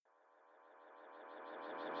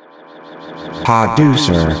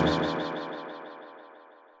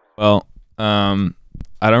Well,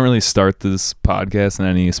 I don't really start this podcast in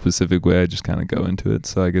any specific way. I just kind of go into it.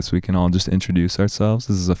 So I guess we can all just introduce ourselves.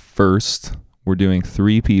 This is a first. We're doing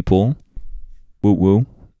 3 people. Woo woo.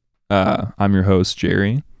 I'm your host,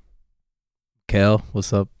 Jerry. Kale,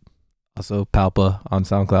 what's up? Also, Palpa on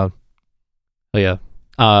SoundCloud. Oh yeah,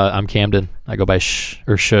 I'm Camden. I go by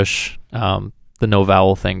Shush. The no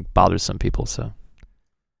vowel thing bothers some people, so.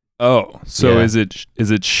 Oh, so Yeah. is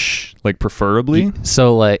it like preferably?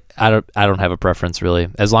 So like I don't have a preference really.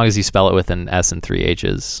 As long as you spell it with an S and 3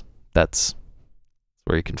 H's, that's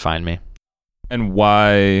where you can find me. And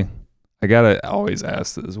why? I gotta always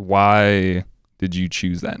ask this. Why did you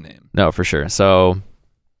choose that name? No, for sure. So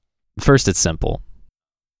first, it's simple.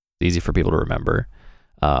 It's easy for people to remember.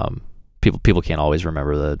 People can't always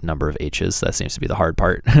remember the number of H's. That seems to be the hard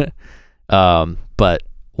part. But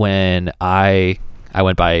when I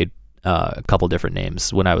went by a couple different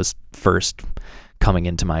names when I was first coming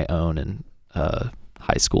into my own in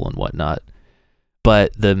high school and whatnot.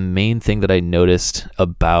 But the main thing that I noticed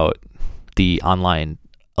about the online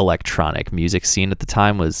electronic music scene at the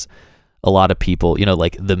time was a lot of people,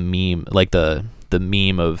 like the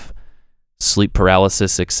meme of sleep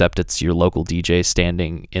paralysis, except it's your local DJ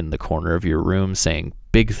standing in the corner of your room saying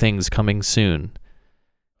big things coming soon.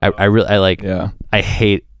 I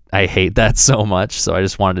hate that so much. So I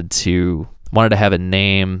just wanted to have a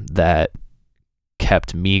name that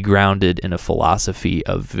kept me grounded in a philosophy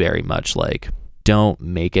of very much like, don't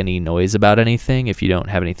make any noise about anything if you don't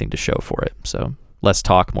have anything to show for it. So less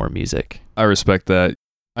talk, more music. I respect that.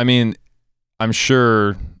 I mean, I'm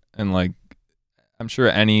sure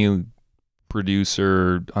any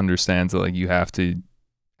producer understands that like you have to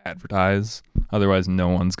advertise, otherwise no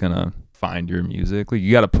one's gonna find your music. Like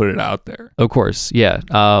you got to put it out there. Of course, yeah.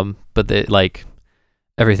 But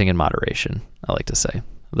everything in moderation. I like to say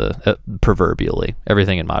proverbially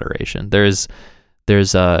everything in moderation. There's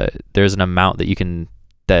an amount that you can,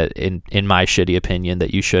 that in my shitty opinion,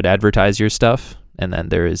 that you should advertise your stuff, and then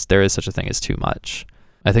there is such a thing as too much.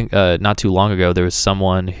 I think not too long ago there was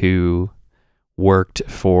someone who worked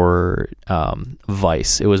for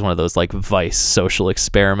Vice. It was one of those like Vice social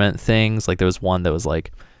experiment things. Like there was one that was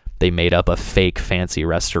like they made up a fake fancy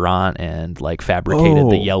restaurant and like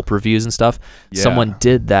fabricated the Yelp reviews and stuff. Yeah. Someone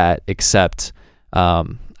did that, except I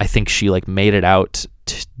think she like made it out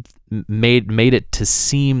made it to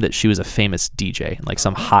seem that she was a famous DJ, like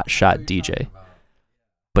some hotshot DJ,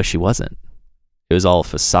 but she wasn't. It was all a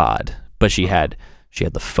facade. But she had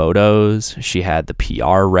the photos, she had the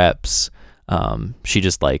PR reps. She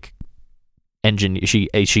just like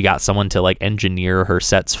she got someone to like engineer her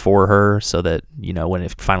sets for her, so that when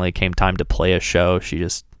it finally came time to play a show, she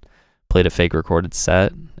just played a fake recorded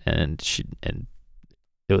set, and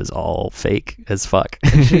it was all fake as fuck.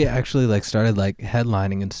 She actually like started like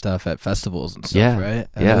headlining and stuff at festivals and stuff, Yeah, right?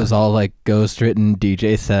 And yeah. It was all like ghost-written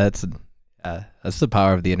DJ sets. And, that's the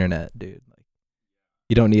power of the internet, dude. Like,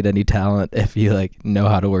 you don't need any talent if you like know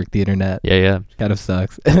how to work the internet. Yeah. Kind of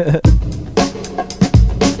sucks.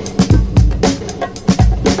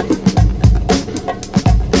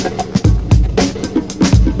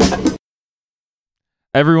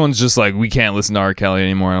 Everyone's just like, we can't listen to R. Kelly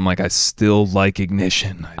anymore. I'm like, I still like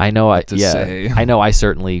Ignition. I know. I say. know. I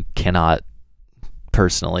certainly cannot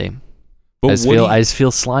personally. But I just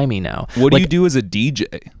feel slimy now. What do Like, you do as a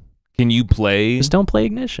DJ? Can you play? Just don't play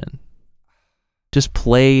Ignition. Just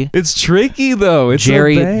play. It's tricky though. It's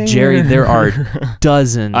Jerry. a banger. Jerry, there are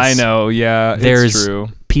dozens. I know. Yeah, There's it's true.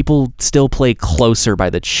 People still play Closer by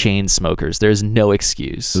the Chainsmokers. There's no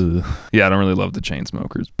excuse. Yeah, I don't really love the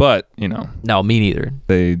Chainsmokers, but No, me neither.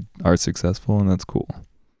 they are successful, and that's cool.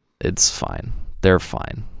 It's fine. They're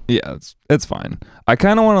fine. Yeah, it's fine. I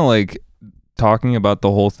kind of want to like talking about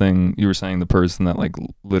the whole thing. You were saying the person that like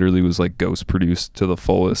literally was like ghost produced to the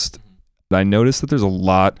fullest. I noticed that there's a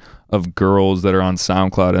lot of girls that are on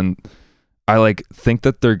SoundCloud, and I like think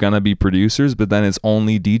that they're gonna be producers, but then it's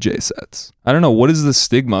only DJ sets. I don't know, what is the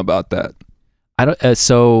stigma about that? I don't.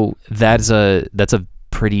 So that's a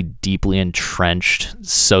pretty deeply entrenched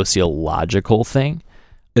sociological thing.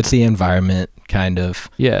 It's the environment, kind of.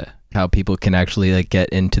 Yeah. How people can actually like get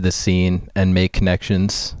into the scene and make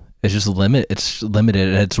connections. It's just It's limited,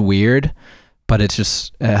 and it's weird. But it's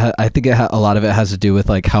just, I think a lot of it has to do with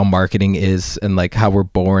like how marketing is, and like how we're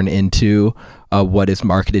born into what is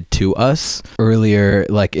marketed to us. Earlier,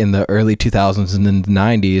 like in the early 2000s and in the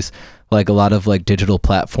 90s, like a lot of like digital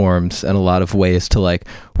platforms and a lot of ways to like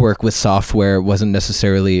work with software wasn't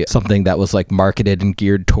necessarily something that was like marketed and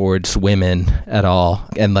geared towards women at all.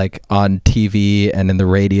 And like on TV and in the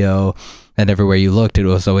radio and everywhere you looked, it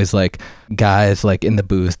was always like guys like in the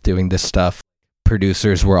booth doing this stuff.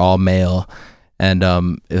 Producers were all male. And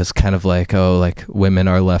it was kind of like, oh, like women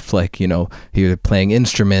are left like, you know, either playing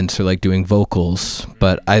instruments or like doing vocals.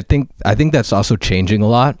 But I think that's also changing a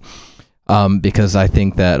lot. Because I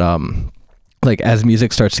think that like as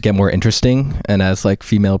music starts to get more interesting and as like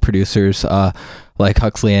female producers like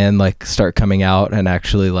Huxley Ann like start coming out and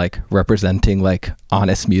actually like representing like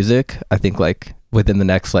honest music, I think like within the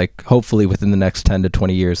next like hopefully within the next 10 to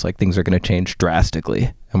 20 years like things are going to change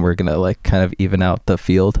drastically and we're going to like kind of even out the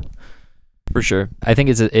field. For sure. I think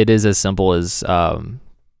it is as simple as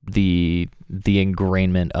the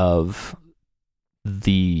ingrainment of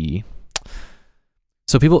the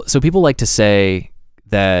So people like to say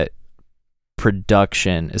that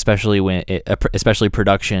production, especially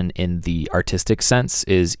production in the artistic sense,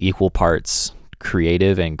 is equal parts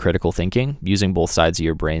creative and critical thinking, using both sides of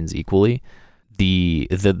your brains equally.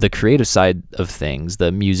 The creative side of things,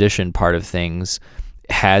 the musician part of things,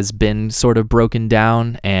 has been sort of broken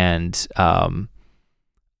down and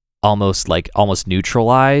almost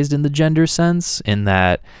neutralized in the gender sense, in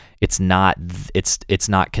that it's not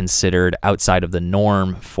considered outside of the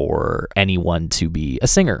norm for anyone to be a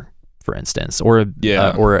singer, for instance, or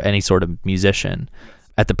any sort of musician.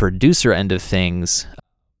 At the producer end of things,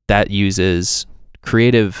 that uses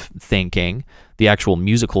creative thinking, the actual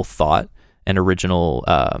musical thought, and original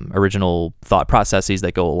thought processes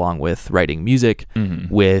that go along with writing music,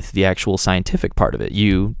 with the actual scientific part of it.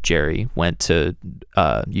 You, Jerry, went to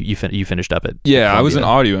you finished up at Columbia. I was an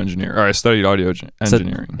audio engineer, or I studied audio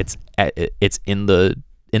engineering. So it's in the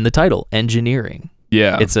title, engineering.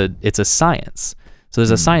 Yeah, it's a science. So there's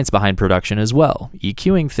a science behind production as well,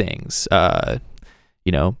 EQing things,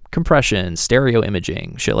 compression, stereo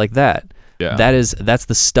imaging, shit like that. Yeah. That's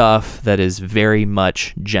the stuff that is very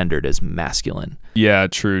much gendered as masculine. Yeah,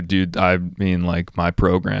 true, dude. I mean, like my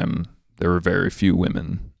program, there were very few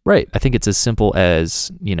women. Right. I think it's as simple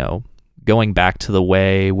as, going back to the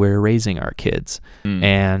way we're raising our kids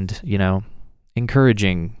and,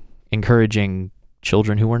 encouraging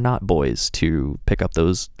children who are not boys to pick up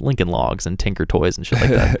those Lincoln Logs and Tinker toys and shit like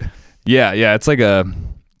that. Yeah. It's like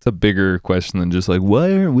it's a bigger question than just like,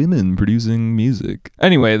 why aren't women producing music?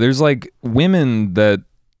 Anyway, there's like women that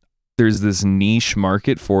there's this niche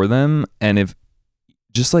market for them. And if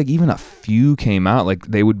just like even a few came out, like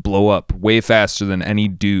they would blow up way faster than any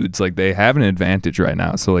dudes. Like they have an advantage right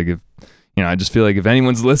now. So like if, I just feel like if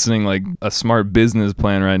anyone's listening, like a smart business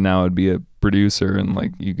plan right now would be a producer and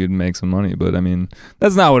like you could make some money. But I mean,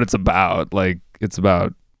 that's not what it's about. Like it's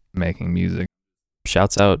about making music.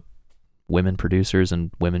 Shouts out women producers and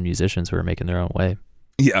women musicians who are making their own way.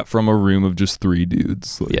 Yeah, from a room of just 3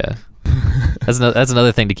 dudes. Like. Yeah. That's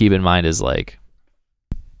another thing to keep in mind is like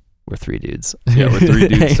we're 3 dudes. Yeah, we're 3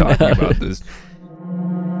 dudes talking about this.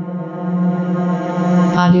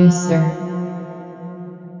 Producer.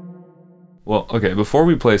 Well, okay, before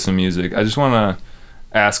we play some music, I just want to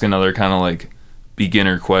ask another kind of like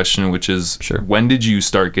beginner question, which is, sure, when did you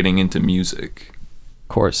start getting into music?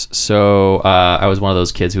 Course. So I was one of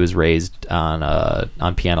those kids who was raised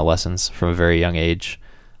on piano lessons from a very young age.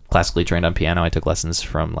 Classically trained on piano. I took lessons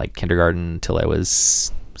from like kindergarten until I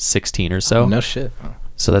was 16 or so. No shit.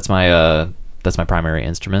 So that's my primary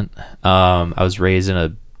instrument. I was raised in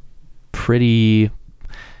a pretty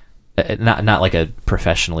not like a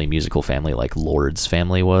professionally musical family like Lord's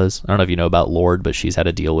family was. I don't know if you know about Lord, but she's had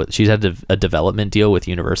a development deal with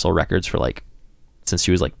Universal Records for like since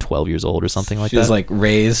she was like 12 years old or something like that. She was like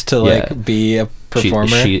raised to like be a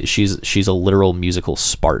performer. She's a literal musical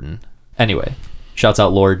Spartan. Anyway, shouts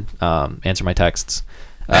out Lord. Answer my texts.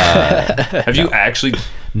 Have you actually?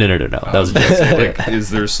 No. That was a joke. Like, is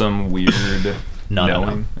there some weird?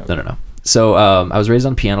 No. So I was raised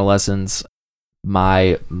on piano lessons.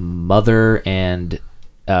 My mother and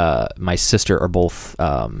my sister are both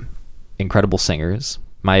incredible singers.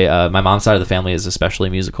 My mom's side of the family is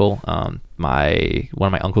especially musical. One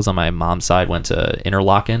of my uncles on my mom's side went to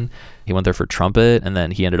Interlochen. He went there for trumpet, and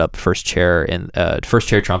then he ended up first chair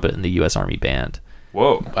trumpet in the U.S. Army band.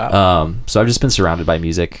 Whoa! Wow. So I've just been surrounded by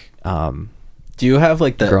music. Do you have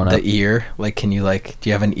like the ear? Like, can you like? Do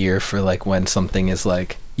you have an ear for like when something is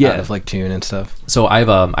like out of like tune and stuff? So I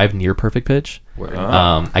have near perfect pitch.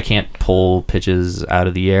 I can't pull pitches out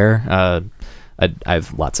of the air.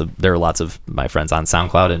 There are lots of my friends on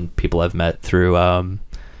SoundCloud and people I've met through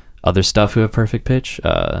other stuff who have perfect pitch.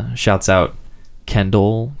 Shouts out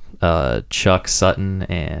Kendall Chuck Sutton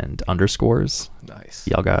and Underscores. Nice.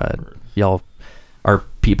 Y'all are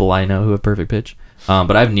people I know who have perfect pitch.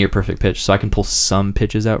 But I have near perfect pitch, so I can pull some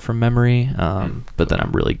pitches out from memory. But then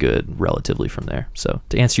I'm really good relatively from there. So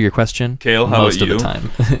to answer your question, Kale, how most about of the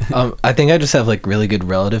you? time. I think I just have like really good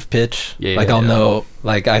relative pitch. Yeah, like yeah, I'll yeah. know,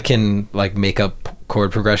 like I can like make up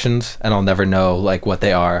chord progressions, and I'll never know like what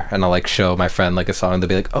they are, and I'll like show my friend like a song, and they'll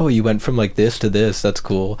be like, "Oh, you went from like this to this. That's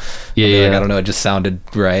cool." Yeah, I'll be like, yeah. I don't know, it just sounded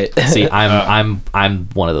right. See, I'm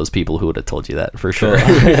one of those people who would have told you that for sure.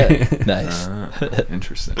 Nice.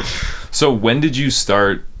 Interesting. So when did you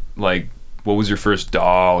start? Like, what was your first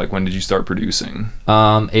DAW? Like, when did you start producing?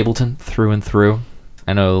 Ableton through and through.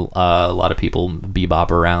 I know a lot of people bebop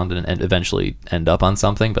around and eventually end up on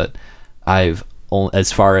something, but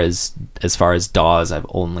as far as DAWs, I've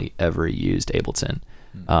only ever used Ableton.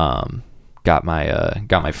 Got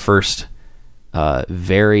my first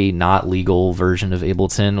very not legal version of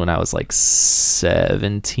Ableton when I was like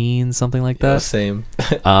 17, something like Yeah, that. same.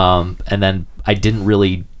 And then I didn't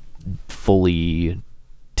really fully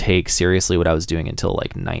take seriously what I was doing until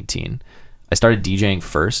like 19. I started DJing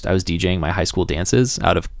first. I was DJing my high school dances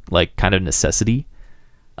out of like kind of necessity.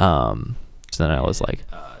 So then I was like,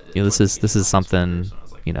 this is something,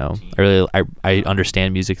 I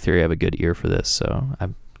understand music theory. I have a good ear for this, so I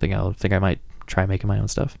think I might try making my own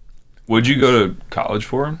stuff. What'd you go to college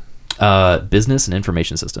for? Business and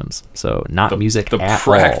information systems. So not music The at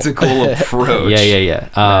practical all. approach. Yeah.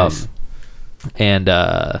 Nice. And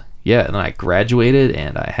then I graduated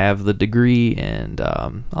and I have the degree, and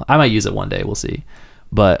I might use it one day. We'll see.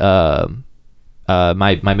 But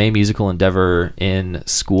my main musical endeavor in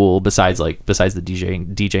school, besides the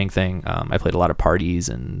DJing thing, I played a lot of parties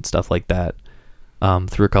and stuff like that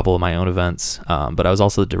through a couple of my own events. But I was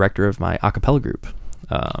also the director of my a cappella group.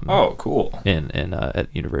 Oh, cool. In at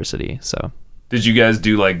university. So Did you guys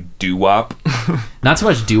do like doo-wop? not so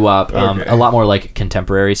much doo-wop. Okay. A lot more like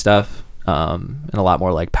contemporary stuff. And a lot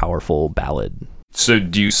more like powerful ballad. So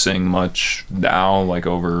do you sing much now, like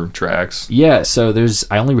over tracks? Yeah, so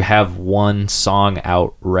I only have one song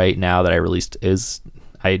out right now that I released.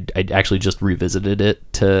 I actually just revisited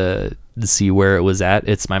it to see where it was at.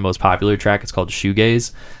 It's my most popular track. It's called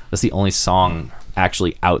Shoegaze. That's the only song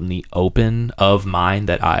actually out in the open of mine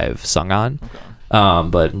that I've sung on. Okay.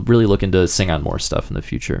 But really looking to sing on more stuff in the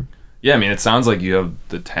future. Yeah, I mean, it sounds like you have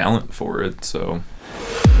the talent for it, so...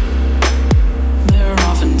 There are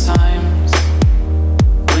often times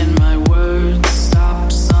when my words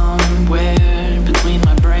stop somewhere between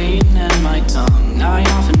my brain and my tongue. I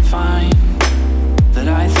often find that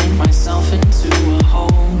I think myself into a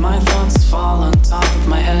hole. My thoughts fall on top of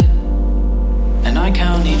my head, and I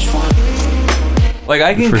count each one. Like,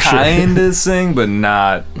 I can For sure. kind of sing, but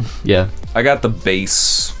not... Yeah. I got the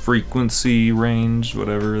bass frequency range,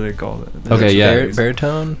 whatever they call it. Okay, yeah.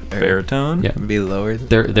 Baritone? Or Baritone? Yeah. Be lower.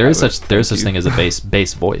 There is such thank you. thing as a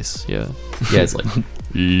bass voice. Yeah. Yeah, it's like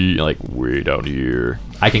like way down here.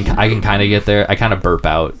 I can kind of get there. I kind of burp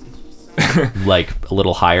out like a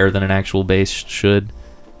little higher than an actual bass should.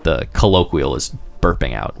 The colloquial is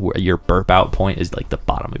burping out. Where your burp out point is like the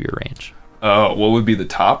bottom of your range. Oh, what would be the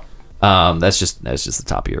top? That's just the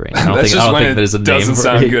top of your range. I don't That's think, just I don't when think it there's a name doesn't for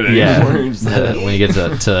sound it. good Yeah. anymore. When you get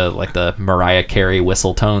to like the Mariah Carey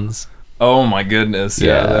whistle tones. Oh my goodness.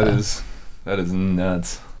 Yeah, Yeah. that is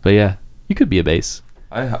nuts. But yeah, you could be a bass.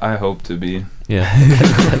 I hope to be. Yeah.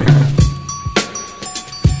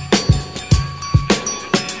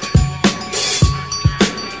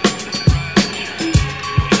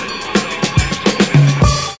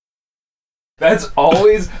 That's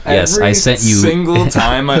always Yes, every I sent you- single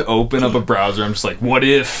time I open up a browser, I'm just like, what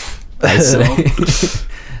if? I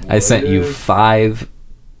sent you if? 5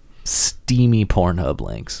 steamy Pornhub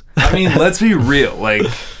links. I mean, let's be real. Like,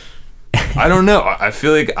 I don't know. I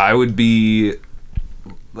feel like I would be.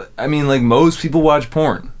 I mean, like, most people watch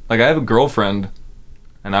porn. Like, I have a girlfriend,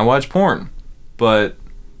 and I watch porn. But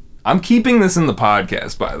I'm keeping this in the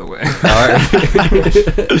podcast, by the way.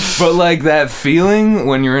 But, like, that feeling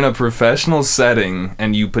when you're in a professional setting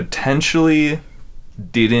and you potentially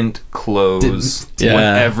didn't close Yeah.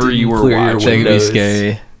 whatever you were clear your watching. That could be Windows.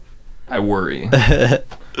 scary. I worry.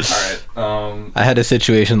 Alright. I had a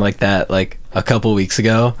situation like that like a couple weeks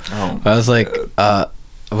ago. Oh, I was like,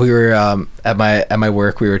 we were at my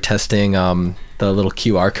work. We were testing the little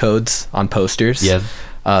QR codes on posters. Yeah.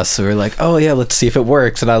 So we're like, oh yeah, let's see if it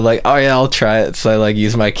works. And I'm like, oh yeah, I'll try it. So I like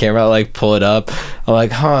use my camera, I like pull it up. I'm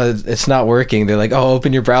like, it's not working. They're like, oh,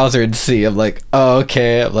 open your browser and see. I'm like, oh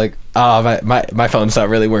okay. I'm like, Oh, my phone's not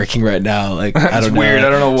really working right now. Like, I That's don't weird. know. I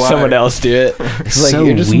don't know why. Someone else do it. It's like, so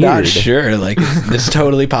you're just not weird. sure. Like, it's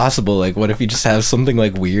totally possible. Like, what if you just have something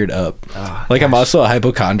like weird up? Like, I'm also a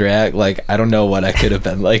hypochondriac. Like, I don't know what I could have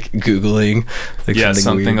been like Googling. Like, Yeah,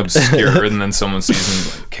 something weird. obscure, and then someone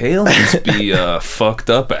sees him like, Kale must be fucked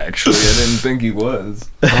up, actually. I didn't think he was.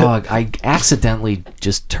 Oh, I accidentally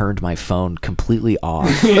just turned my phone completely off.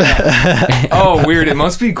 Oh, weird. It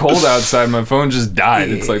must be cold outside. My phone just died.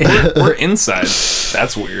 It's like, we're inside.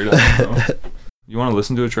 That's weird. I don't know. You want to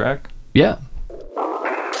listen to a track? Yeah.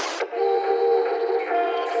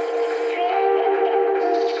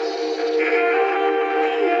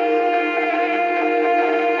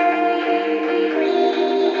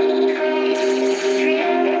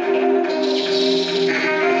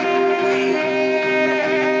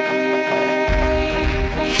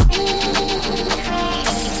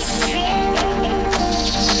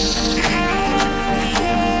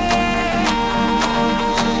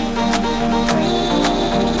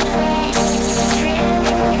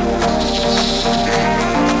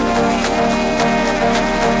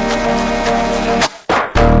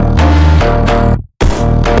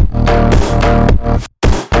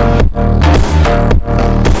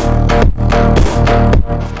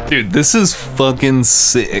 Dude, this is fucking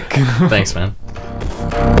sick. Thanks, man.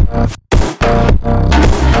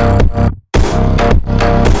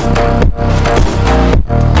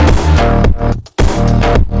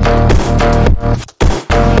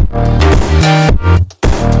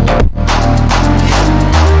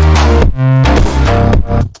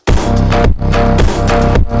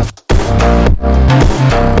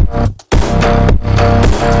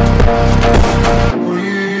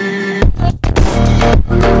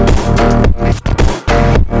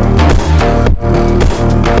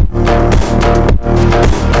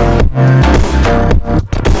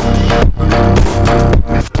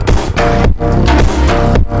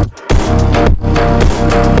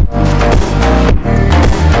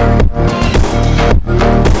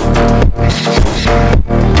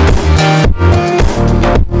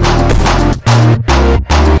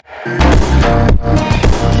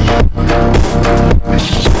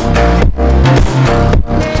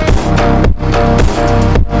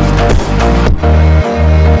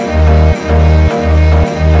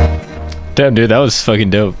 Damn, dude, that was fucking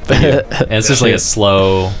dope. And it's just like a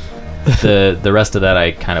slow. The rest of that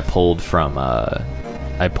I kind of pulled from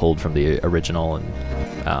the original,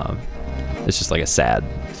 and it's just like a sad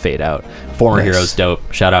fade out. Former Nice. Hero's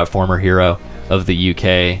dope. Shout out Former Hero of the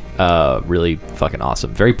UK. Really fucking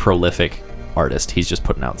awesome. Very prolific artist. He's just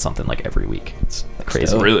putting out something like every week. It's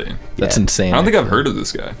crazy. dope. Really? That's Yeah. insane. I don't think I've heard of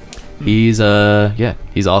this guy. He's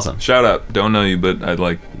he's awesome. Shout out. Don't know you, but I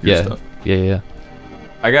like your Yeah. stuff. Yeah.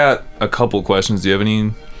 I got a couple questions. Do you have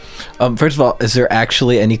any? First of all, is there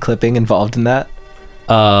actually any clipping involved in that?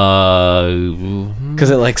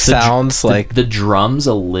 Because it like sounds like the drums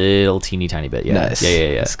a little teeny tiny bit. Yeah. nice.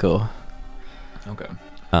 Yeah. That's cool. Okay.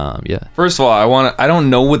 Yeah. First of all, I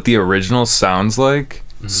don't know what the original sounds like.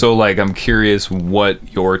 So like I'm curious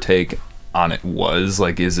what your take on it was.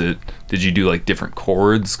 Like, did you do like different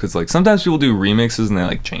chords? Because like sometimes people do remixes and they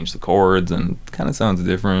like change the chords and it kind of sounds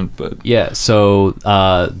different, but Yeah, so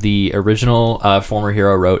the original Former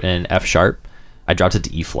Hero wrote in F sharp. I dropped it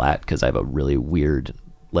to E flat because I have a really weird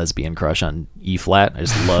lesbian crush on E flat. I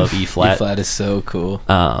just love E E flat. flat is so cool.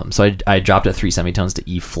 So I dropped it 3 semitones to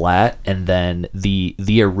E flat, and then the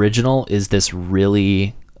original is this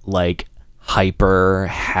really like hyper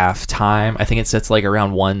halftime. I think it sets like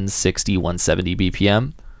around 160, 170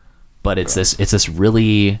 BPM, but it's this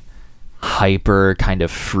really hyper kind of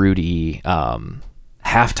fruity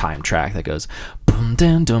halftime track that goes boom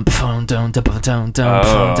dun dun boom dun dun boom dun dun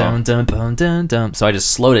boom dun dun boom dun dun. So I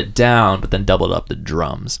just slowed it down but then doubled up the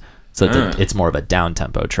drums. So it's more of a down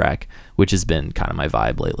tempo track, which has been kind of my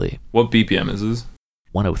vibe lately. what BPM is this?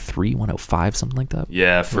 103, 105, something like that.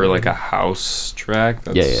 Yeah, for like a house track,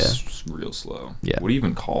 that's Yeah. real slow. Yeah. What do you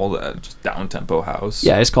even call that? Just down tempo house?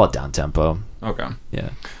 Yeah, I just call it down tempo. Okay. Yeah.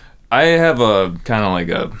 I have a kind of like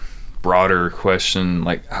a broader question.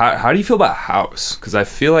 Like, how do you feel about house? Because I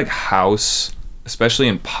feel like house, especially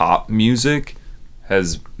in pop music,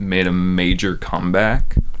 has made a major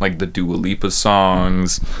comeback. Like the Dua Lipa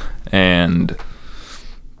songs and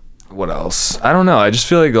what else? I don't know. I just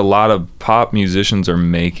feel like a lot of pop musicians are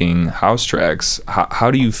making house tracks. How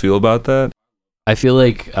do you feel about that? I feel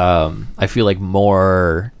like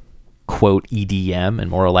more quote EDM and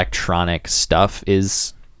more electronic stuff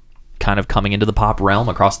is kind of coming into the pop realm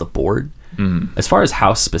across the board. As far as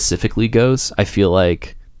house specifically goes, I feel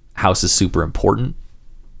like house is super important.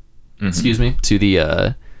 Excuse me, to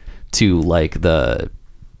the to like the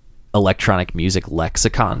electronic music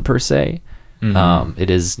lexicon per se. It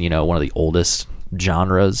is, you know, one of the oldest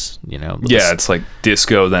genres, you know. Yeah, it's like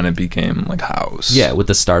disco, then it became like house. Yeah, with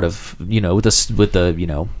the start of, you know, with the you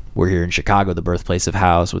know, we're here in Chicago, the birthplace of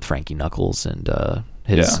house, with Frankie Knuckles and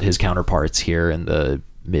his counterparts here in the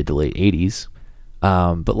mid to late 80s.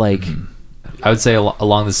 But like I would say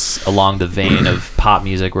along the vein of pop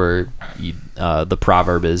music, where the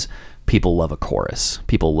proverb is people love a chorus.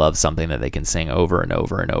 People love something that they can sing over and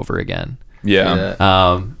over and over again.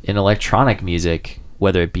 Yeah. In electronic music,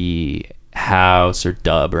 whether it be house or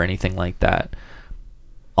dub or anything like that,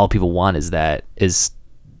 all people want is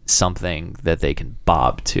something that they can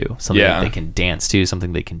bob to, something that they can dance to,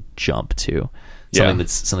 something they can jump to,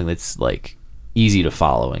 something that's like easy to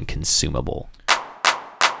follow and consumable.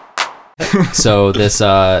 So this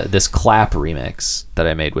clap remix that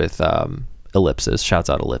I made with Ellipsis, shouts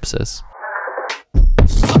out Ellipsis.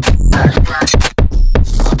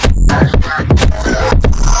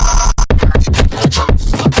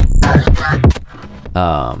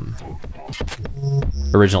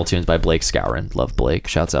 Original tunes by Blake Scourin. Love Blake.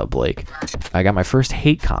 Shouts out Blake. I got my first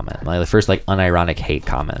hate comment, my first like unironic hate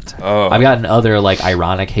comment. I've gotten other like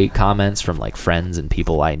ironic hate comments from like friends and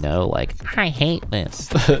people I know, like, I hate this.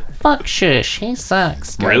 Fuck Shush, he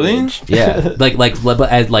sucks. Really? Yeah,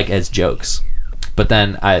 like as jokes. But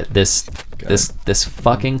then this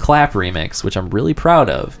fucking clap remix, which I'm really proud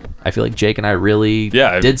of. I feel like Jake and I really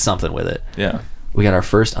did something with it. Yeah. We got our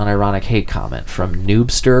first unironic hate comment from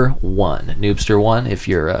Noobster1. Noobster1, if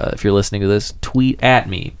you're listening to this, tweet at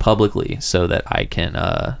me publicly so that I can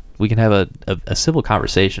we can have a civil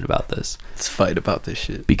conversation about this. Let's fight about this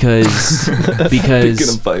shit. Because Picking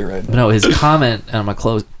a fight right now. no, his comment, and I'm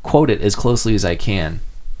gonna quote it as closely as I can.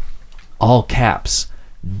 All caps,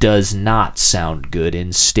 does not sound good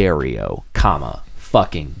in stereo, comma,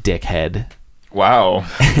 fucking dickhead. Wow.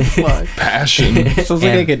 Passion. Sounds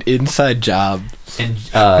like an inside job. And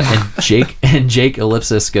Jake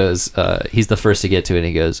Ellipsis goes, he's the first to get to it, and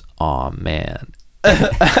he goes, "Aw, man."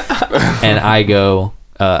 And I go,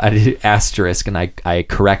 I did asterisk, and I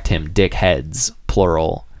correct him, dickheads,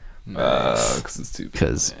 plural. Because it's too.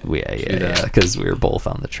 Because because we were both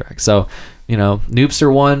on the track. So, you know,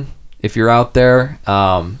 Noobster1, if you're out there,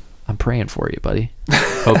 I'm praying for you, buddy.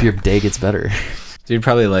 Hope your day gets better. Dude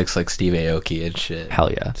probably likes like Steve Aoki and shit.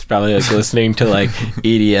 Hell yeah. He's probably like listening to like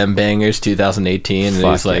EDM Bangers 2018, and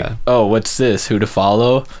he's like, "Oh, what's this? Who to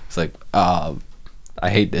follow?" It's like, I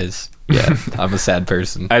hate this. Yeah, I'm a sad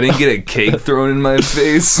person. I didn't get a cake thrown in my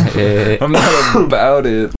face. I'm not about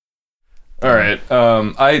it. All right.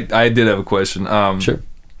 I did have a question. Sure.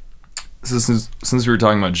 So since we were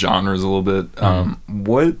talking about genres a little bit,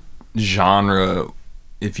 what genre,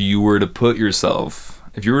 if you were to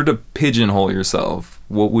pigeonhole yourself,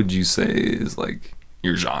 what would you say is like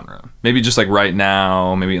your genre? Maybe just like right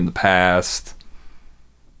now, maybe in the past.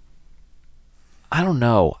 I don't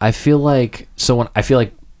know. I feel like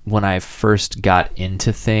when I first got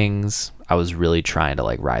into things, I was really trying to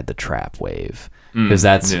like ride the trap wave, because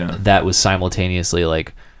that was simultaneously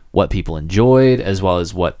like what people enjoyed as well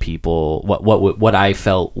as what I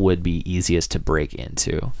felt would be easiest to break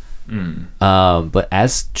into. But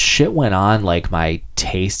as shit went on, like my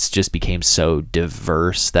tastes just became so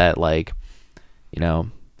diverse that like, you know,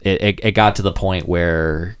 it got to the point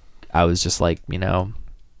where I was just like, you know,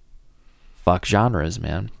 fuck genres,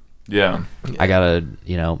 man. Yeah. I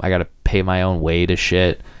gotta pay my own way to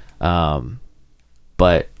shit.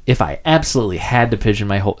 But if I absolutely had to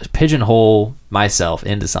pigeonhole myself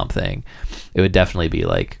into something, it would definitely be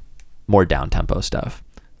like more down-tempo stuff.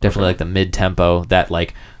 Definitely like the mid-tempo,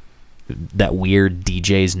 that weird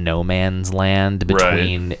DJ's no man's land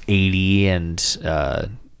between 80 and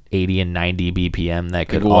 90 BPM. That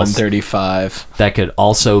could like 135. That could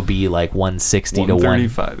also be like 160 to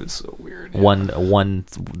 135 is so weird.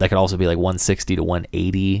 That could also be like 160 to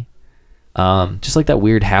 180. Just like that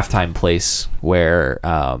weird halftime place where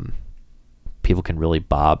people can really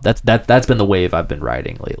bob. That's been the wave I've been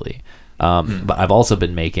riding lately. But I've also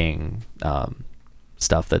been making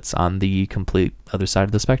stuff that's on the complete other side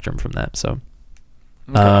of the spectrum from that. So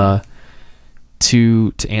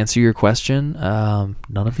to answer your question, none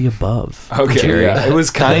of the above. Okay. Jerry. Yeah. It was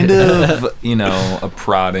kind of, you know, a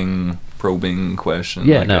probing question.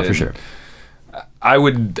 Yeah, like no, for sure.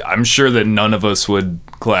 I'm sure that none of us would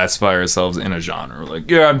classify ourselves in a genre. Like,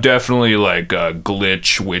 yeah, I'm definitely like a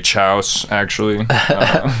glitch witch house, actually.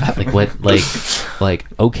 Like what? Like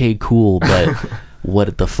okay, cool, but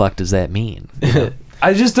what the fuck does that mean?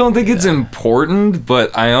 I just don't think it's important,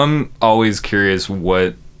 but I am always curious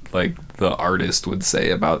what like the artist would say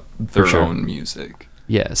about their own music.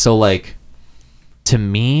 Yeah, so like to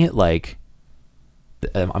me, like,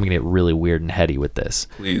 I'm gonna get really weird and heady with this.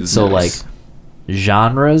 Please. So yes. like,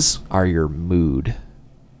 genres are your mood.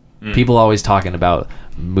 People always talking about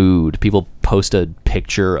mood. People post a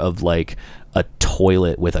picture of like a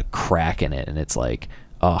toilet with a crack in it, and it's like,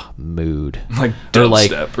 oh, mood. like or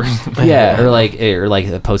like- dubstep or something. Yeah, or like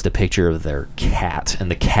they post a picture of their cat,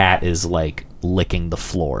 and the cat is like licking the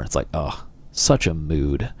floor. It's like, oh, such a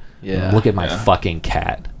mood. Yeah. Look at my Yeah. fucking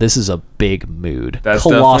cat. This is a big mood. That's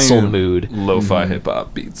Colossal definitely mood. Lo-fi hip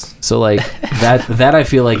hop beats. So like that I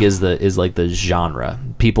feel like is like the genre.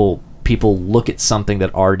 People look at something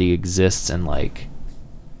that already exists and like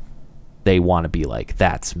they want to be like,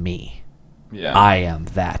 that's me. Yeah. I am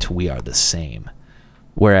that. We are the same.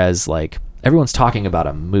 Whereas like everyone's talking about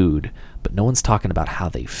a mood, but no one's talking about how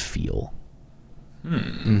they feel. This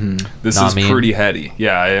Know is what I mean? pretty heady.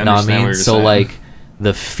 Yeah, I understand Know what I what mean? you're So saying. like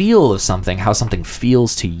the feel of something, how something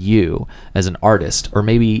feels to you as an artist, or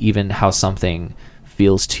maybe even how something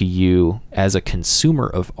feels to you as a consumer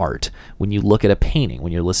of art when you look at a painting,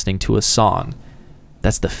 when you're listening to a song,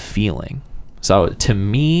 that's the feeling. So to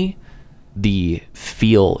me, the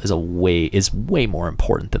feel is way more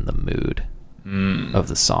important than the mood of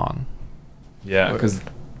the song. yeah, because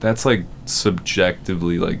that's like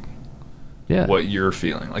subjectively like Yeah. what you're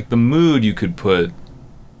feeling. Like the mood you could put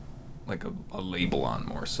like a label on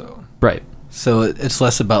more so. Right. So it's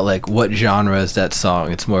less about like what genre is that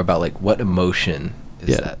song. It's more about like what emotion is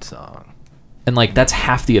Yeah. that song. And like that's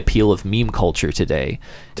half the appeal of meme culture today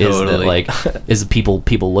is that Totally. like is people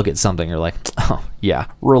look at something and are like, oh yeah,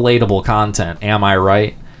 relatable content, am I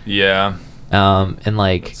right? Yeah, And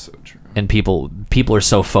like that's so true. and people are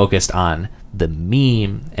so focused on the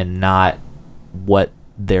meme and not what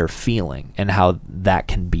they're feeling and how that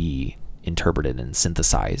can be interpreted and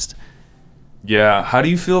synthesized. Yeah, how do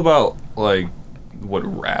you feel about like what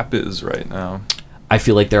rap is right now? I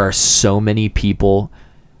feel like there are so many people.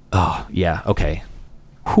 Oh yeah, okay.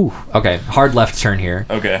 Whew. Okay, hard left turn here,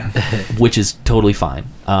 Okay. which is totally fine.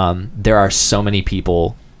 There are so many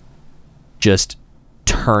people just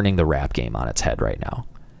turning the rap game on its head right now,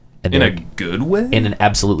 and In a they're- good way? in an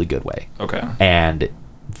absolutely good way, Okay. and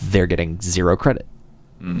they're getting zero credit.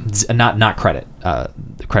 Not credit.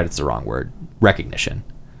 Credit's the wrong word. Recognition.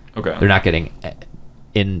 Okay. They're not getting,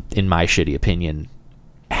 in my shitty opinion,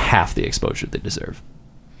 half the exposure they deserve.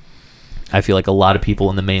 I feel like a lot of people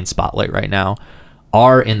in the main spotlight right now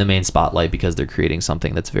are in the main spotlight because they're creating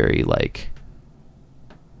something that's very like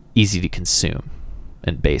easy to consume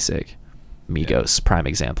and basic. Migos, prime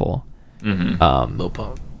example. Mm-hmm. Lil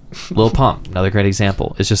Pump. Lil Pump, another great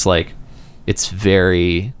example. It's just like it's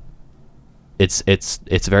very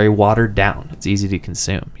watered down. It's easy to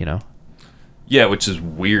consume, you know? Yeah, which is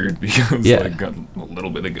weird because Yeah. like a little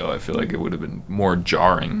bit ago I feel like it would have been more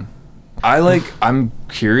jarring. I'm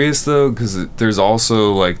curious though because there's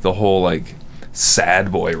also like the whole like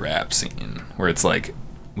sad boy rap scene where it's like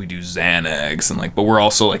we do Xanax and like but we're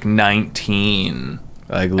also like 19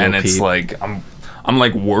 Like Lil and it's Peep. like I'm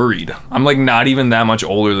like worried. I'm like not even that much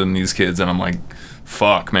older than these kids and I'm like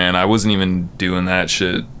fuck man, I wasn't even doing that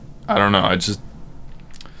shit. I don't know. I just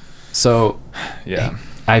So yeah.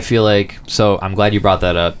 I feel like, so I'm glad you brought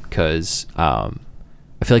that up because I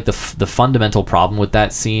feel like the fundamental problem with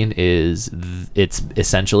that scene is it's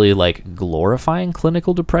essentially like glorifying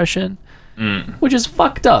clinical depression, which is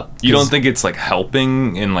fucked up. You 'cause don't think it's like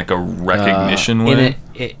helping in like a recognition way?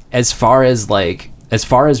 as far as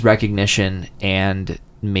recognition and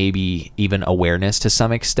maybe even awareness to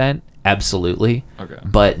some extent, absolutely. Okay.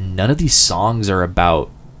 But none of these songs are about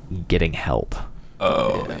getting help.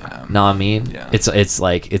 Oh yeah. Know what I mean? Yeah. It's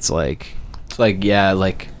like It's like, yeah,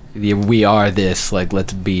 like we are this. Like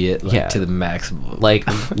let's be it like Yeah. to the maximum. like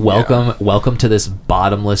welcome to this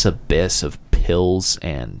bottomless abyss of pills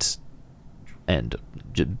and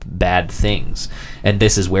bad things, and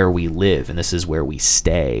this is where we live and this is where we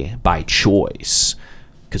stay by choice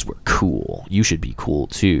because we're cool. You should be cool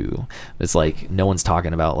too. It's like no one's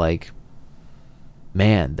talking about like,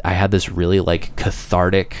 man, I had this really like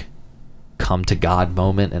cathartic come to God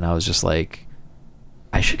moment and I was just like,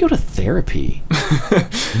 I should go to therapy.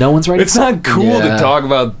 No one's writing. It's not cool Yeah. to talk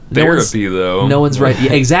about No one's- therapy though. No one's writing.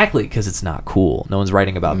 Yeah, exactly, because it's not cool. No one's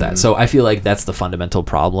writing about that. So I feel like that's the fundamental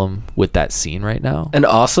problem with that scene right now. And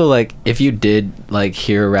also, like, if you did like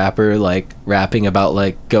hear a rapper like rapping about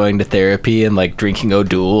like going to therapy and like drinking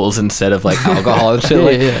O'Doul's instead of like alcohol and shit, Yeah,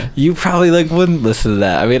 like yeah. you probably like wouldn't listen to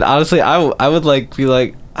that. I mean, honestly, I would like be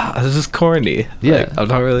like, this is corny. Yeah. Like, I'm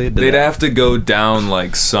not really into They'd that. have to go down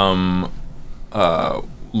like some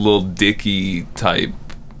Lil Dicky type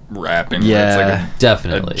rapping. Where Yeah. it's like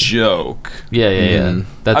Definitely. a joke. Yeah. Mhm.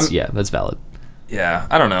 That's valid. Yeah,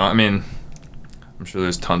 I don't know. I mean, I'm sure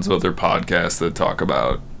there's tons of other podcasts that talk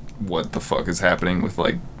about what the fuck is happening with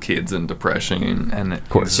like kids and depression and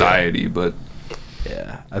course, yeah. anxiety, but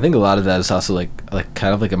Yeah, I think a lot of that is also like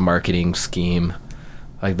kind of like a marketing scheme,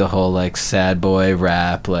 like the whole like sad boy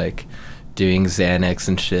rap, like doing Xanax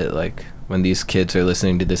and shit. Like when these kids are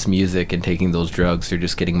listening to this music and taking those drugs, they're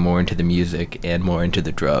just getting more into the music and more into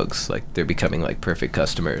the drugs. Like they're becoming like perfect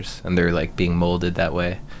customers, and they're like being molded that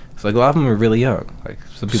way. So like a lot of them are really young. Like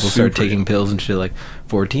some people start Super taking young. pills and shit like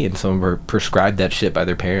 14. Some were prescribed that shit by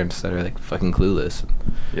their parents that are like fucking clueless.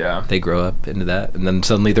 yeah. They grow up into that, and then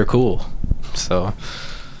suddenly they're cool. So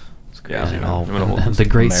it's Yeah, crazy. you Oh, know, I'm gonna hold the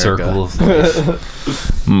great America. circle of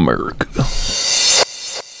life. Merc.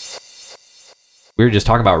 We were just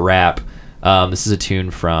talking about rap. This is a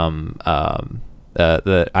tune from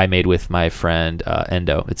that I made with my friend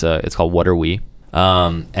Endo. It's called What Are We?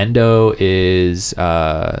 Endo is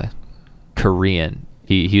Korean.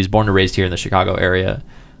 He was born and raised here in the Chicago area.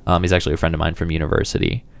 He's actually a friend of mine from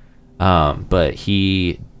university. But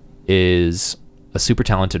he is a super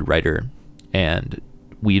talented writer and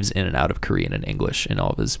weaves in and out of Korean and English in all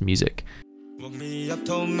of his music. Woke me up,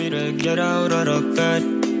 told me to get out of the bed.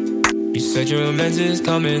 You said your menses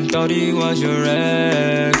coming, thought he was your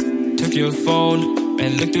ex. Took your phone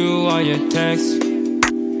and looked through all your texts.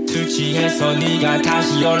 술 취해서 네가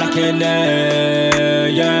다시 연락했네.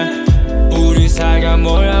 Yeah. 우리 사이가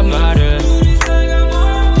뭐란 말은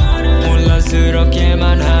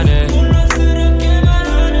혼란스럽게만 하네.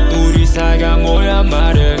 우리 사이가 뭐란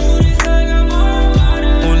말은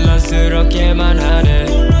혼란스럽게만 하네.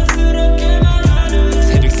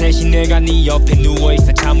 새벽 3시 내가 네 옆에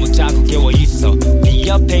누워있어 잠 못 자고 깨워있어. 네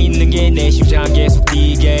옆에 있는 게 내 심장 계속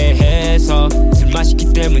뛰게 해서 술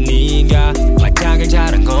마시기 때문인가 화장을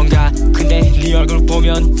잘한 건가. 근데 네 얼굴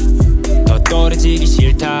보면 더 떨어지기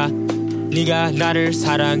싫다. 네가 나를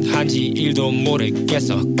사랑한지 1도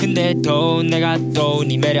모르겠어. 근데 또 내가 또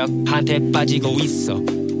네 매력한테 빠지고 있어.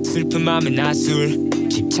 슬픈 맘에 나술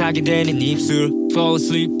집착이 되는 입술. Fall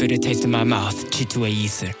asleep, bitter taste in my mouth. 질투의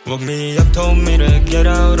이슬. Woke me up, told me to get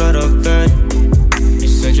out of the bed. You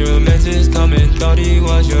said your menses coming, thought he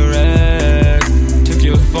was your ex. Took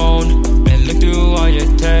your phone and looked through all your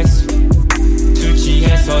texts. 술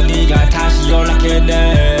취해서 네가 다시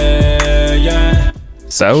연락했네. Yeah.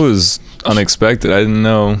 That was unexpected. I didn't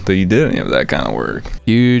know that you did any of that kind of work.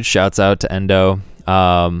 Huge shouts out to Endo.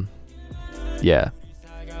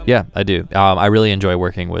 Yeah, I do. I really enjoy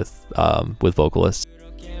working with vocalists.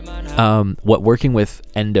 What working with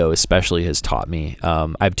Endo especially has taught me. I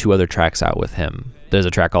have 2 other tracks out with him. There's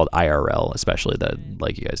a track called IRL, especially, that I'd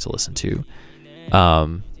like you guys to listen to.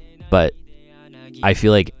 But I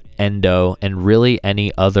feel like Endo and really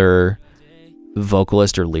any other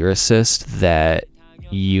vocalist or lyricist that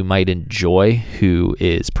you might enjoy who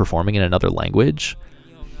is performing in another language,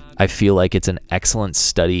 I feel like it's an excellent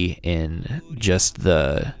study in just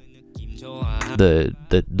the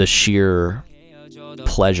sheer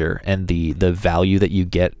pleasure and the value that you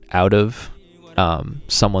get out of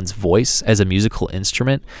someone's voice as a musical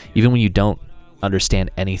instrument, even when you don't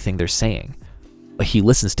understand anything they're saying. Like, he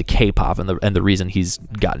listens to K-pop, and the reason he's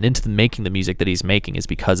gotten into making the music that he's making is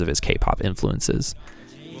because of his K-pop influences.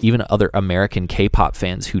 Even other American K-pop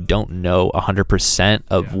fans who don't know 100%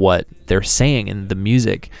 of what they're saying in the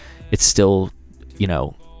music, it's still,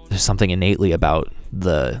 there's something innately about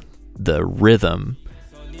the rhythm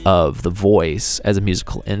of the voice as a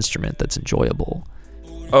musical instrument that's enjoyable.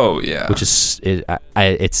 Oh yeah. Which is it's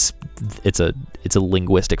a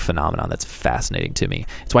linguistic phenomenon that's fascinating to me.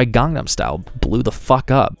 It's why Gangnam Style blew the fuck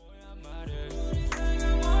up.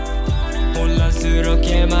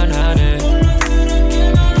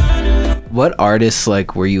 What artists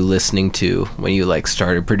like were you listening to when you like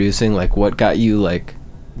started producing? Like what got you like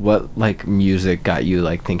what like music got you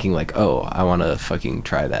like thinking like, oh, I want to fucking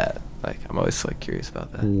try that? Like I'm always like curious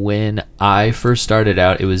about that. When I first started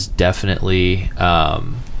out, it was definitely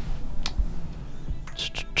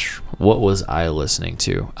what was I listening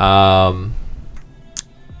to?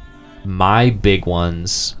 My big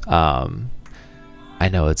ones, I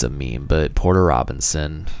know it's a meme, but Porter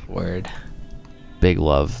Robinson. Word. Big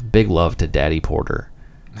love to Daddy Porter.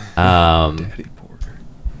 Daddy Porter.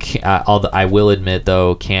 I will admit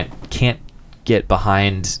though, can't get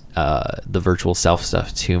behind the virtual self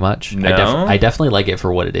stuff too much. No? I definitely like it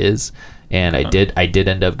for what it is, and I did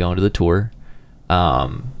end up going to the tour,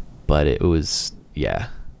 but it was I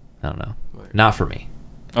don't know, not for me.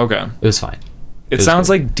 Okay. It was fine. It sounds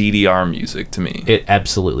like DDR music to me. It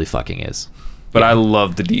absolutely fucking is. But I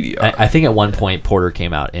love the DDR. I think at one point Porter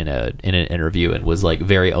came out in an interview and was like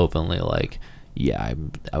very openly like,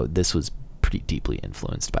 this was pretty deeply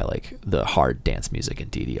influenced by like the hard dance music in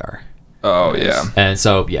DDR. Oh yeah. And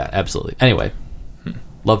so yeah, absolutely. Anyway,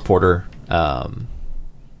 love Porter. I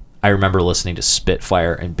remember listening to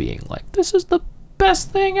Spitfire and being like, "This is the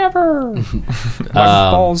best thing ever."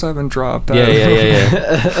 My balls haven't dropped.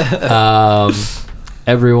 Yeah.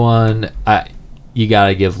 Everyone, you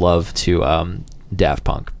gotta give love to Daft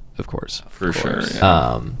Punk, of course. For sure.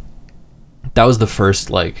 Yeah. That was the first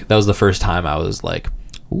time I was like,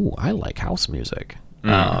 "Ooh, I like house music."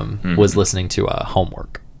 Was listening to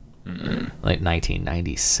Homework, like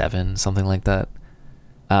 1997, something like that.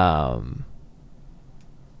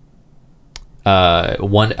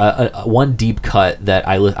 One deep cut that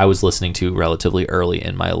I was listening to relatively early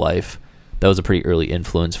in my life, that was a pretty early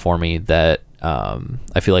influence for me, that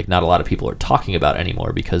I feel like not a lot of people are talking about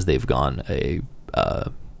anymore because they've gone a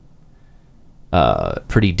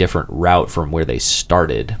pretty different route from where they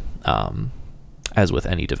started, as with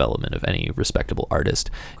any development of any respectable artist,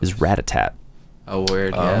 is Rat-a-tat. Oh,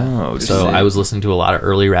 word. Yeah. Oh, So I was listening to a lot of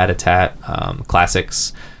early Rat-a-tat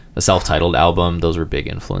classics. The self-titled album, those were big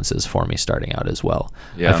influences for me starting out as well.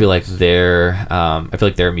 Yeah. I feel like their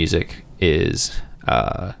music is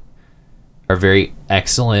are very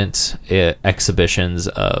excellent exhibitions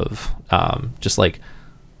of just like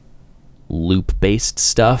loop-based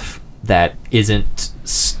stuff that isn't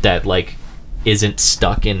stuck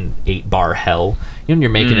in 8-bar hell. You know, when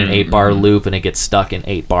you're making an 8-bar loop and it gets stuck in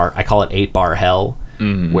 8-bar, I call it 8-bar hell,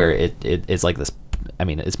 where it's like this. I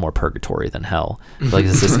mean, it's more purgatory than hell. Like,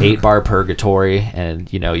 it's this 8-bar purgatory,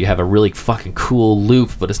 and, you know, you have a really fucking cool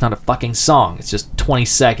loop, but it's not a fucking song. It's just 20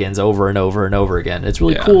 seconds over and over and over again. It's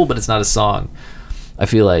really cool, but it's not a song. I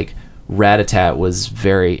feel like Rat-a-tat was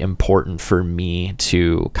very important for me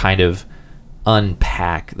to kind of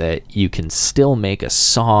unpack that you can still make a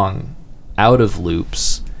song out of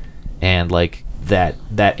loops, and, like, that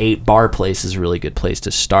 8-bar place is a really good place to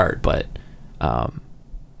start, but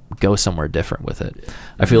go somewhere different with it.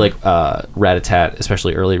 I feel like Rat-a-tat,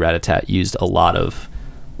 especially early Rat-a-tat, used a lot of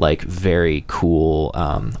like very cool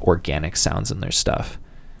organic sounds in their stuff.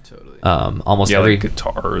 Totally. Almost like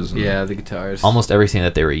guitars. The guitars. Almost everything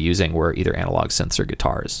that they were using were either analog synths or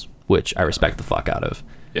guitars, which I respect the fuck out of.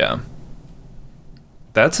 Yeah.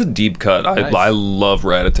 That's a deep cut. Nice. I love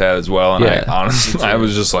Rat-a-tat as well, and Yeah. I honestly, I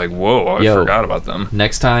was just like, whoa, I forgot about them.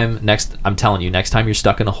 I'm telling you, next time you're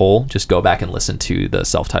stuck in a hole, just go back and listen to the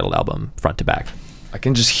self-titled album front to back. I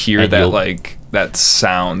can just hear And that that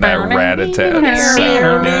sound, that Rat-a-tat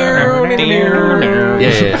sound.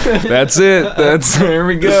 Yeah. That's it. There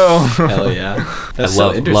we go. Hell yeah. That's I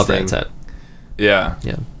love interesting. Rat-a-tat. Yeah.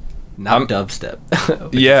 Yeah. Not dubstep.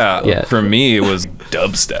 Yeah. Yeah. For me, it was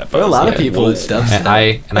dubstep. For a lot of people, whoa. it's dubstep.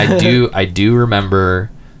 And I do remember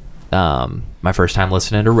my first time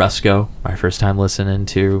listening to Rusko, my first time listening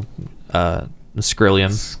to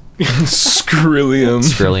Skrillium,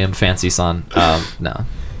 Skrillium. Fancy Son. No,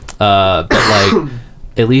 but like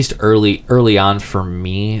at least early on for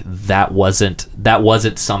me, that wasn't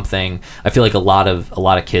something. I feel like a lot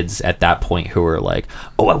of kids at that point who were like,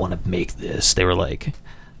 oh, I want to make this. They were like,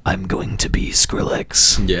 I'm going to be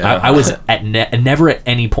Skrillex. Yeah. I was never at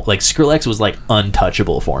any point, like, Skrillex was like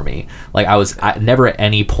untouchable for me. Like I never at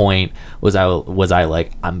any point was I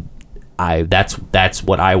like that's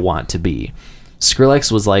what I want to be.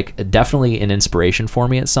 Skrillex was like definitely an inspiration for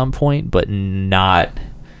me at some point, but not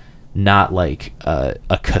like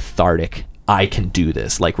a cathartic, I can do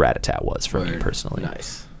this, like Rat-a-tat was for me personally.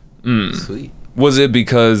 Nice. Sweet. Was it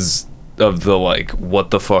because of the like,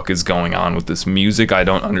 what the fuck is going on with this music? I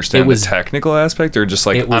don't understand the technical aspect, or just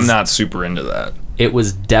like I'm not super into that. It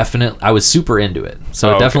was definitely, I was super into it,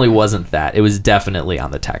 so it definitely wasn't that. It was definitely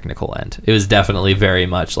on the technical end. It was definitely very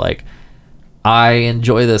much like, I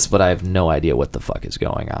enjoy this, but I have no idea what the fuck is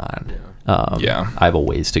going on. I have a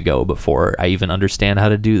ways to go before I even understand how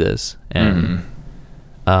to do this. And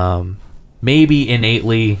maybe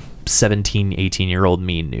innately 17, 18-year-old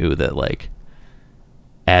me knew that, like,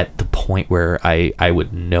 at the point where I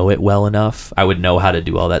would know it well enough, I would know how to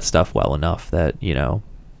do all that stuff well enough that, you know,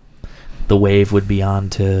 the wave would be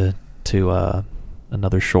on to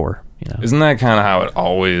another shore. You know? Isn't that kind of how it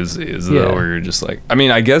always is, though? Yeah. Where you're just like, I mean,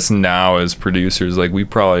 I guess now as producers, like, we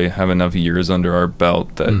probably have enough years under our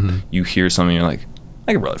belt that you hear something, you're like,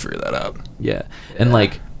 I can probably figure that out. Yeah. And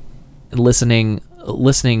like listening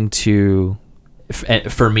to,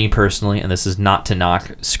 for me personally, and this is not to knock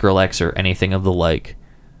Skrillex or anything of the like,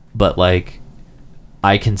 but like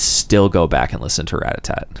I can still go back and listen to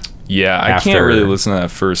Rat-a-tat. Yeah, I can't really listen to that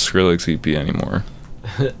first Skrillex EP anymore.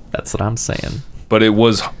 That's what I'm saying. But it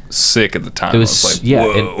was sick at the time. It was, I was like,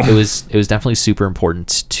 whoa. It was definitely super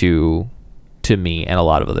important to to me and a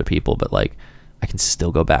lot of other people, but like I can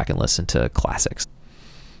still go back and listen to classics.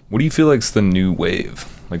 What do you feel like's the new wave?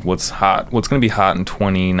 Like what's hot? What's going to be hot in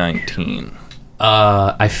 2019?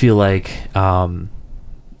 I feel like I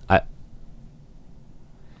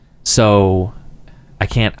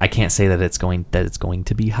can't say that it's going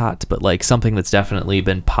to be hot, but like something that's definitely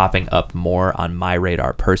been popping up more on my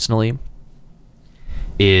radar personally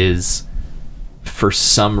is, for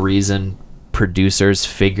some reason, producers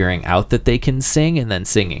figuring out that they can sing and then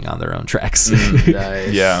singing on their own tracks.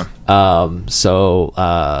 Nice. Yeah.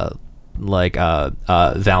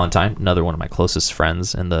 Valentine, another one of my closest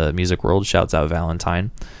friends in the music world, shouts out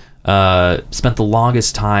Valentine, spent the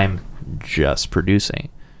longest time just producing,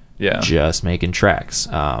 just making tracks,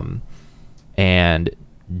 and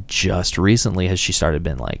just recently has she started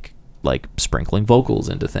been like sprinkling vocals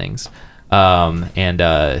into things, she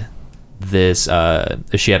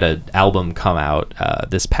had an album come out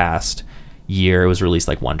this past year. It was released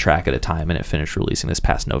like one track at a time, and it finished releasing this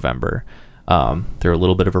past November. There are a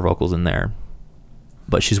little bit of her vocals in there,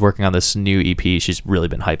 but she's working on this new EP. She's really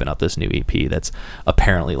been hyping up this new EP that's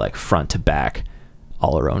apparently like front to back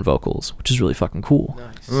all her own vocals, which is really fucking cool.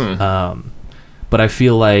 Nice. But I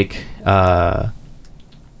feel like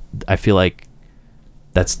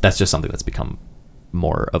that's just something that's become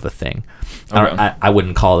more of a thing. Okay. I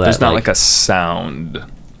wouldn't call that. There's not like a sound.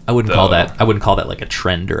 I wouldn't call that like a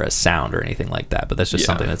trend or a sound or anything like that. But that's just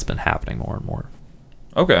something that's been happening more and more.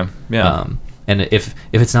 Okay. Yeah. And if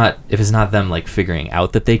it's not them like figuring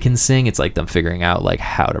out that they can sing, it's like them figuring out like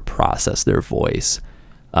how to process their voice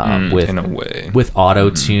with in a way, with auto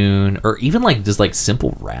tune or even like just like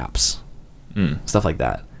simple raps, stuff like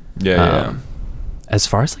that. Yeah. As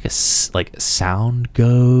far as like sound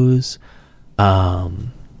goes, I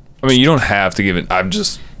mean, you don't have to give it.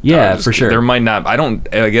 For sure. There might not.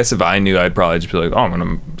 I guess if I knew, I'd probably just be like, oh, I'm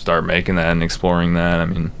gonna start making that and exploring that. I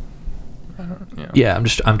mean,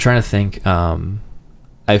 I'm trying to think.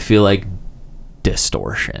 I feel like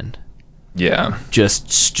distortion. Yeah.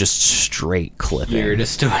 Just straight clipping. Pure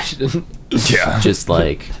distortion. Yeah. Just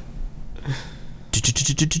like.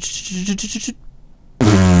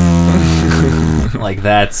 Like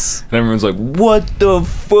that's. And everyone's like, what the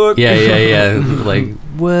fuck? Yeah. Like,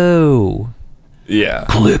 whoa. Yeah.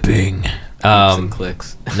 Clipping.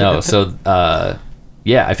 Clicks. No, so I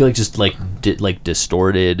feel like just like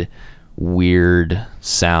distorted, weird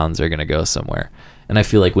sounds are gonna go somewhere, and I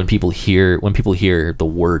feel like when people hear the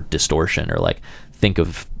word distortion or like think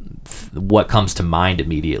of what comes to mind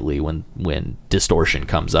immediately when distortion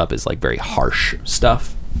comes up is like very harsh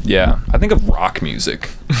stuff. Yeah, I think of rock music.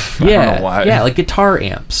 I don't know why. Yeah, like guitar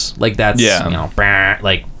amps, like that's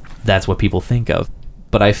like that's what people think of.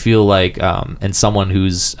 But I feel like, and someone who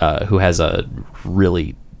has a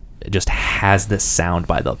really just has this sound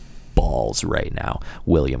by the balls right now,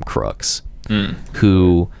 William Crooks,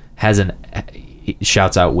 who has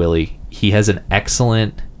shouts out Willie. He has an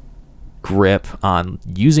excellent grip on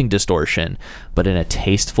using distortion, but in a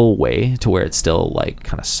tasteful way to where it's still like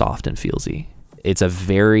kind of soft and feelsy. It's a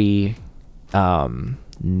very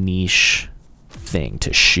niche thing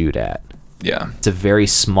to shoot at. Yeah. It's a very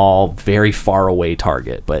small, very far away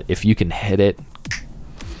target, but if you can hit it.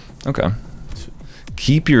 Okay.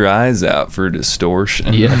 Keep your eyes out for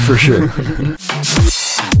distortion. Yeah, for sure.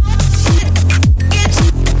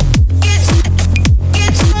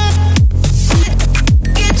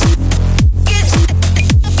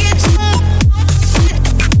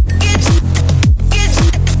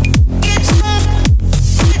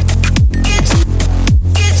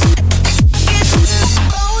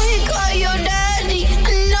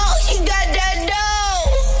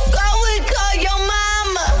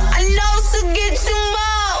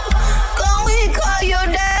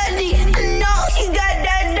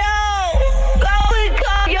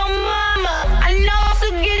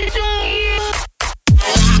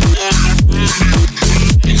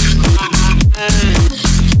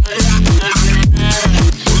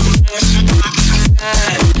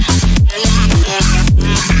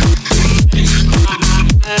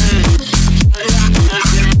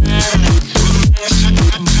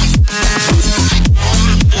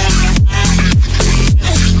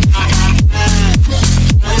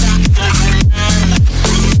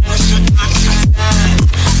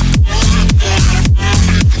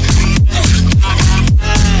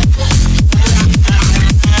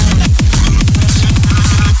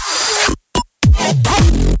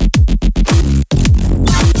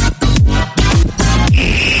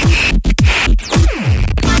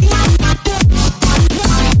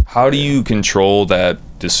 How do you control that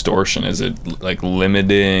distortion? Is it like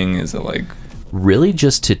limiting? Is it like really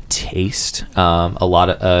just to taste. A lot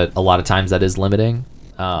of times that is limiting,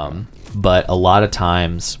 but a lot of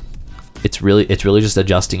times it's really just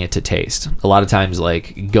adjusting it to taste. A lot of times,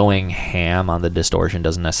 like, going ham on the distortion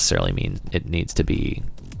doesn't necessarily mean it needs to be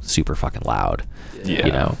super fucking loud. Yeah.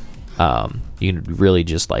 You know, you can really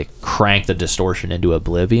just like crank the distortion into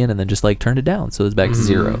oblivion and then just like turn it down so it's back to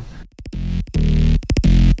zero.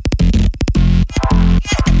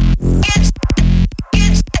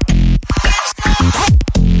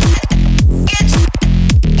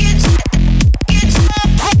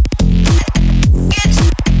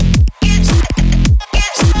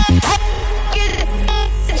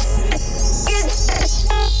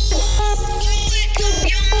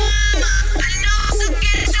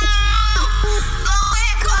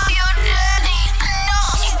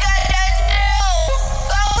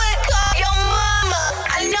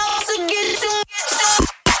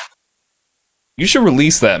 You should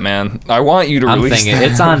release that, man. I want you to I'm release thinking that.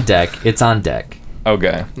 it's on deck. It's on deck.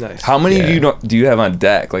 Okay. Nice. How many do you have on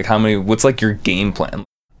deck? Like, how many? What's like your game plan?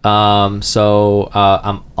 So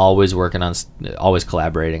I'm always working on, always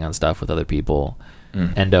collaborating on stuff with other people.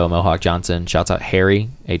 Endo, Mohawk Johnson, shouts out Harry,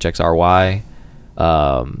 HXRY.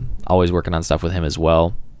 Always working on stuff with him as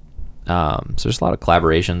well. So there's a lot of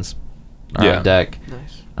collaborations on deck.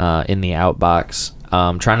 Nice. In the outbox.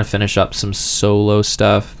 Trying to finish up some solo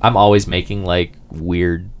stuff. I'm always making like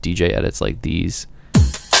weird DJ edits like these.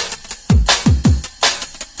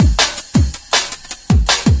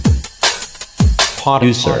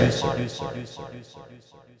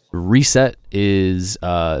 Reset is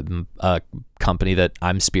a company that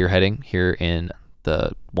I'm spearheading here in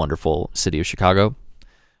the wonderful city of Chicago,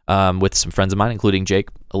 with some friends of mine, including Jake,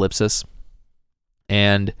 Ellipsis.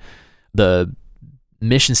 And the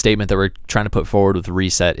mission statement that we're trying to put forward with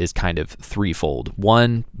Reset is kind of threefold.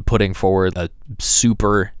 One, putting forward a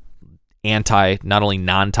super not only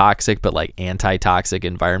non-toxic, but like anti-toxic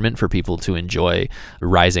environment for people to enjoy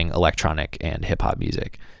rising electronic and hip-hop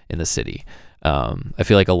music in the city. I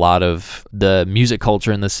feel like a lot of the music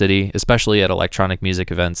culture in the city, especially at electronic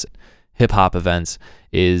music events, hip-hop events,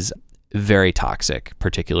 is very toxic,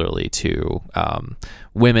 particularly to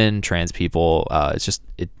women, trans people. It's just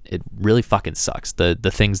it really fucking sucks. The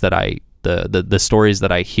things that the stories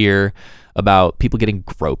that I hear about people getting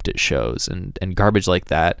groped at shows and garbage like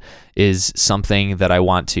that is something that I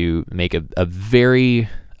want to make a very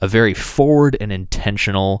forward and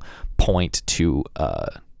intentional point to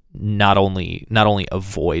not only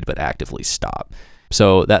avoid but actively stop.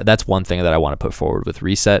 So that's one thing that I want to put forward with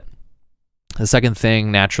Reset. The second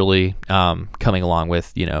thing, naturally, coming along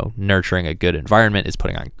with, nurturing a good environment, is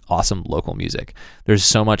putting on awesome local music. There's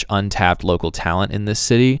so much untapped local talent in this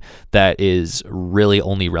city that is really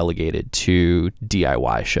only relegated to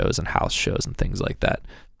DIY shows and house shows and things like that.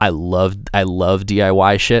 I love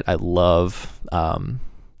DIY shit. I love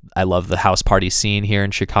the house party scene here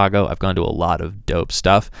in Chicago. I've gone to a lot of dope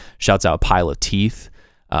stuff. Shouts out Pile of Teeth,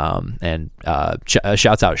 and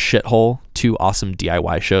shouts out Shithole, 2 awesome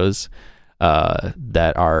DIY shows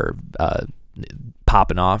that are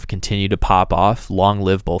popping off, continue to pop off. Long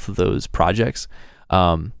live both of those projects.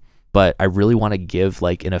 But I really want to give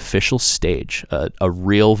like an official stage, a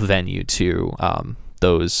real venue to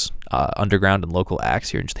those underground and local acts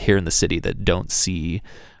here in the city that don't see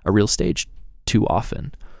a real stage too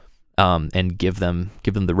often, and give them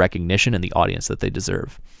the recognition and the audience that they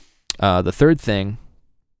deserve. The third thing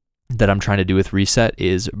that I'm trying to do with Reset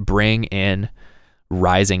is bring in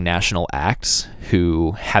rising national acts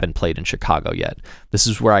who haven't played in Chicago yet. This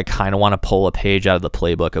is where I kind of want to pull a page out of the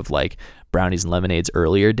playbook of like Brownies and Lemonade's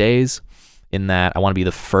earlier days, in that I want to be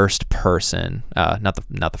the first person, not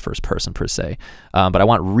the first person per se, but I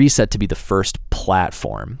want Reset to be the first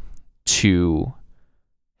platform to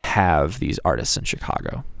have these artists in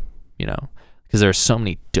Chicago, because there's so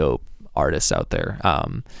many dope artists out there.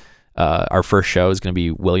 Our first show is going to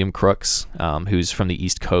be William Crooks, who's from the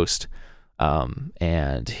East Coast.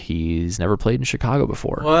 And he's never played in Chicago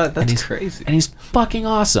before. What? That's crazy. And he's fucking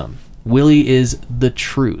awesome. Willie is the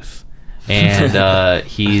truth. And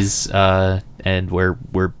and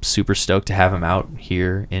we're super stoked to have him out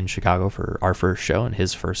here in Chicago for our first show and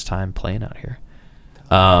his first time playing out here.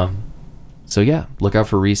 So yeah, look out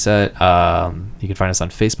for Reset. You can find us on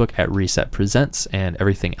Facebook at Reset Presents, and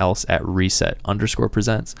everything else at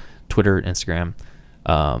Reset_Presents, Twitter, Instagram.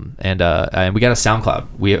 And we got a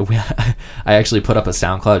SoundCloud. I actually put up a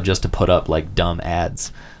SoundCloud just to put up like dumb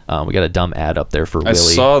ads. We got a dumb ad up there for Willie. I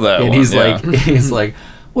saw that and one, he's like,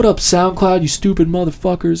 "What up, SoundCloud, you stupid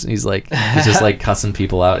motherfuckers?" And he's just like cussing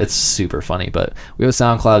people out. It's super funny. But we have a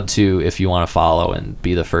SoundCloud too if you want to follow and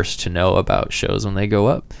be the first to know about shows when they go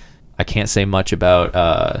up. I can't say much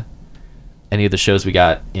about any of the shows we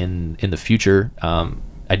got in the future.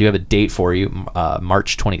 I do have a date for you.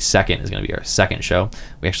 March 22nd is going to be our second show.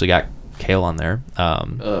 We actually got Kale on there.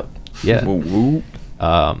 Yeah. Woo, woo.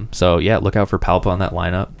 So yeah, look out for Palpa on that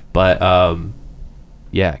lineup. But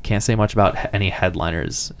yeah, can't say much about any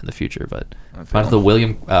headliners in the future. But on the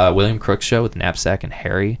William Crooks show with Knapsack and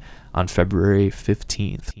Harry on February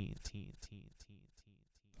 15th.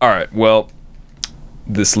 All right. Well,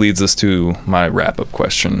 this leads us to my wrap-up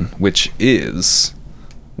question, which is,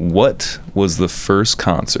 what was the first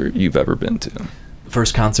concert you've ever been to? The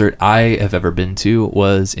first concert I have ever been to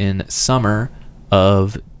was in summer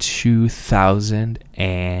of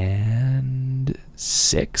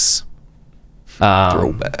 2006.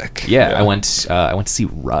 Throwback. Yeah, I went to see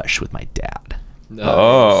Rush with my dad.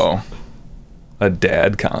 Oh, a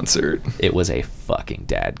dad concert. It was a fucking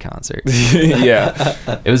dad concert. Yeah.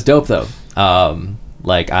 It was dope though.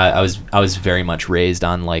 Like I was very much raised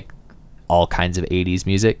on like all kinds of 80s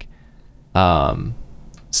music.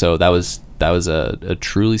 So that was a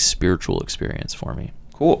truly spiritual experience for me.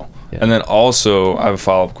 Cool. Yeah. And then also, I have a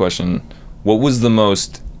follow-up question. What was the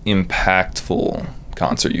most impactful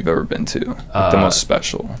concert you've ever been to? Like the most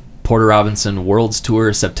special? Porter Robinson World's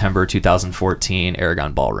Tour, September 2014,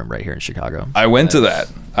 Aragon Ballroom right here in Chicago. I went to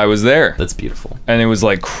that. I was there. That's beautiful. And it was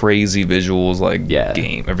like crazy visuals, like Yeah.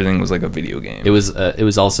 game. Everything was like a video game. It was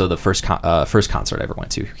also the first concert I ever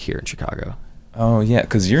went to here in Chicago. Oh, yeah,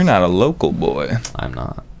 because you're not a local boy. I'm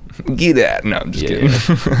not. Get at. No, I'm just Yeah.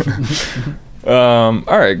 kidding. All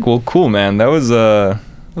right, well, cool, man. That was a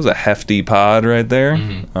hefty pod right there.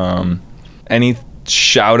 Mhm. Any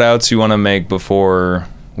shout-outs you want to make before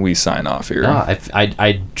we sign off here? No,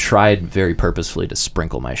 I tried very purposefully to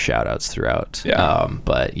sprinkle my shout outs throughout. Yeah.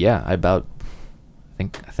 But yeah, I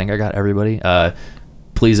think I got everybody.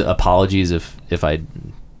 Please apologies if I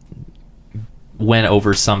went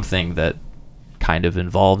over something that kind of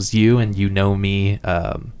involves you and you know me,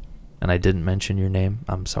 and I didn't mention your name.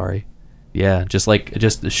 I'm sorry. Yeah, just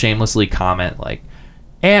shamelessly comment like,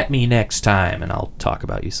 at me next time, and I'll talk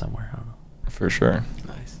about you somewhere. I don't know. For sure.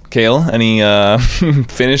 Nice. Kale, any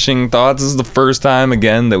finishing thoughts? This is the first time,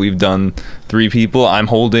 again, that we've done 3 people.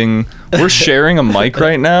 We're sharing a mic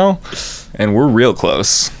right now, and we're real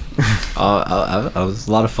close. It was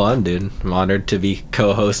a lot of fun, dude. I'm honored to be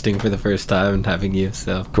co-hosting for the first time and having you.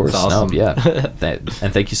 So Of course, it's awesome. no, yeah.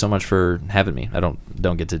 And thank you so much for having me. I don't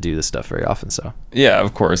get to do this stuff very often, so Yeah,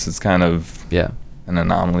 of course, it's kind of yeah, an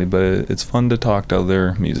anomaly, but it's fun to talk to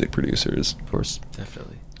other music producers. of course.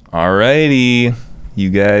 Definitely. Alrighty, you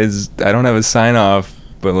guys, I don't have a sign off,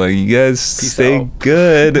 but like, you guys stay out.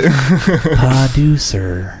 good.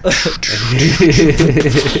 Producer.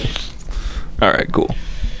 All right, cool.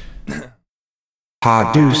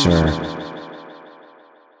 Producer.